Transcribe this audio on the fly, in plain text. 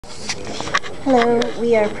Hello,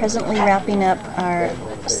 we are presently wrapping up our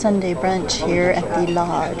Sunday brunch here at the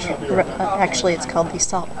Lodge. Actually, it's called the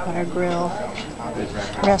Saltwater Grill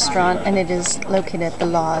restaurant, and it is located at the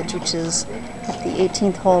Lodge, which is at the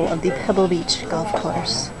 18th hole of the Pebble Beach golf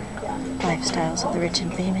course. Lifestyles of the rich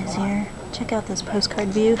and famous here. Check out this postcard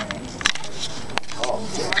view.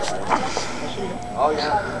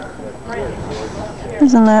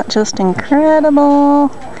 Isn't that just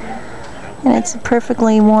incredible? And it's a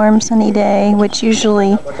perfectly warm, sunny day, which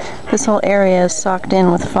usually this whole area is socked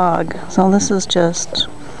in with fog. So this is just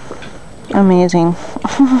amazing.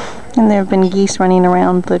 And there have been geese running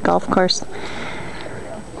around the golf course.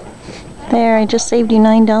 There, I just saved you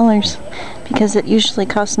 $9 because it usually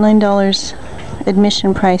costs $9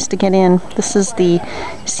 admission price to get in. This is the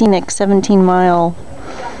scenic 17-mile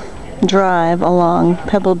drive along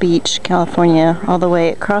Pebble Beach, California, all the way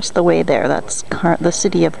across the way there. That's the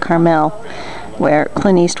city of Carmel, where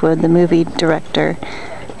Clint Eastwood, the movie director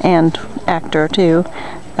and actor too,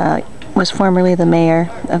 was formerly the mayor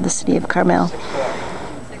of the city of Carmel.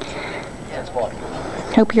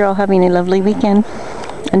 Hope you're all having a lovely weekend.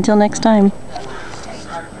 Until next time.